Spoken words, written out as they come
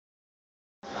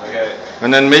Okay.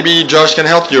 And then maybe Josh can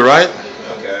help you, right?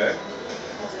 Okay.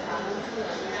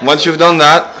 Once you've done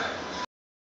that,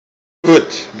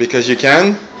 put, because you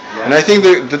can. Yeah. And I think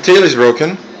the tail is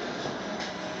broken.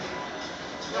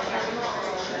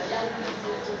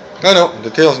 No, the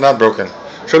tail's not broken.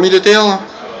 Show me the tail.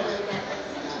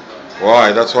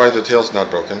 Why? That's why the tail's not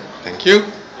broken. Thank you.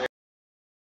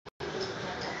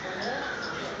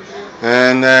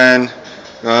 And then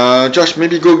Josh,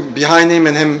 maybe go behind him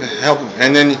and him help.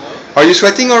 And then, are you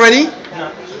sweating already?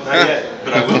 No, not yet.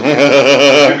 But I will.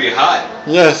 It's gonna be hot.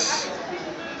 Yes.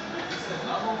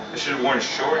 I should have worn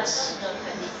shorts.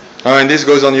 Oh, and this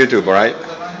goes on YouTube, all right?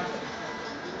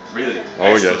 Really?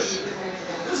 Oh, Excellent. yes.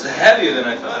 This is heavier than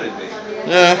I thought it'd be.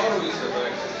 Yeah.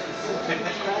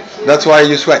 That's why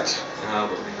you sweat.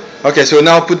 Okay, so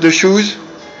now put the shoes.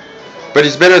 But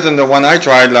it's better than the one I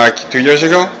tried like 2 years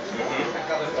ago.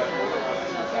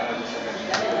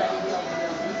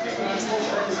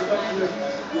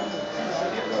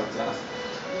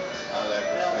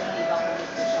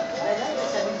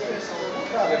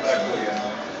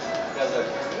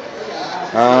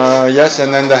 Yes,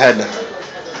 and then the head.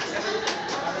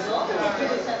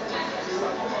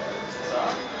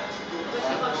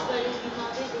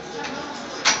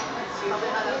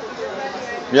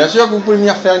 Bien sûr que vous pouvez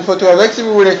venir faire une photo avec si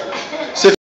vous voulez.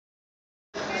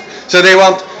 So they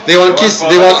want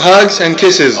hugs and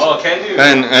kisses. Oh, can do.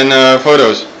 And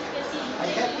photos. I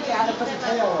can't figure out how to put the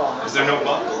tail on. Is there no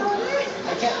buckle?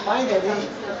 I can't find it.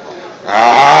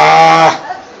 Ah!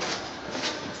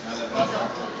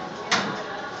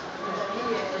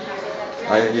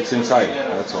 It's inside,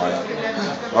 that's why.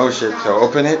 Oh shit, so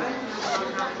open it.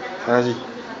 Vas-y.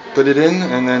 Put it in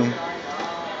and then...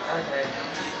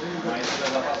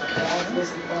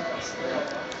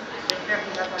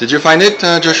 Did you find it,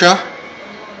 Joshua?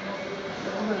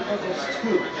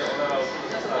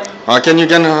 Can you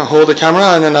again hold the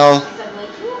camera and then I'll...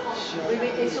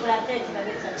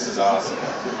 This is awesome.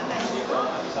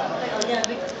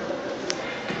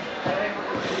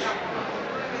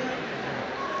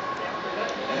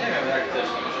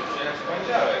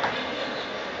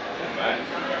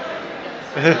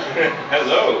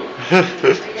 Hello.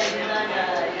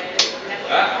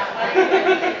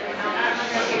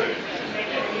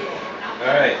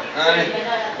 All right.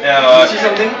 Now, see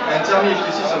something? And tell me if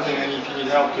you see something and if you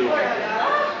need help too.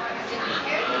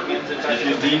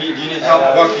 Do you need help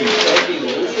walking?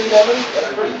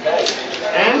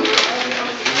 And?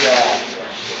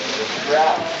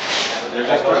 They're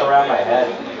just goes around my head.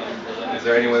 Is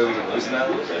there any way we can loosen that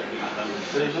a little bit?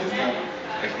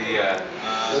 Like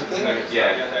the,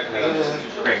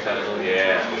 crank that a little.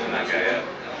 Yeah, loosen that guy up.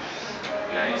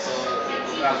 Nice. Is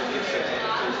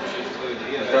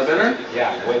that better?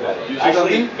 Yeah, way better. You see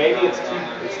Actually, something? maybe it's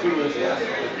too loose. Yeah.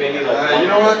 Maybe like. You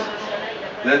know what?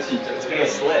 Let's see. It's gonna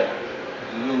slip.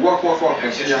 Walk.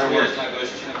 And see how it works.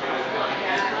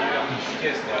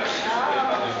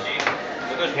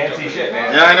 Can't see shit,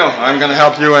 man. Yeah, I know. I'm gonna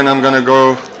help you and I'm gonna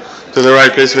go to the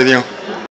right place with you.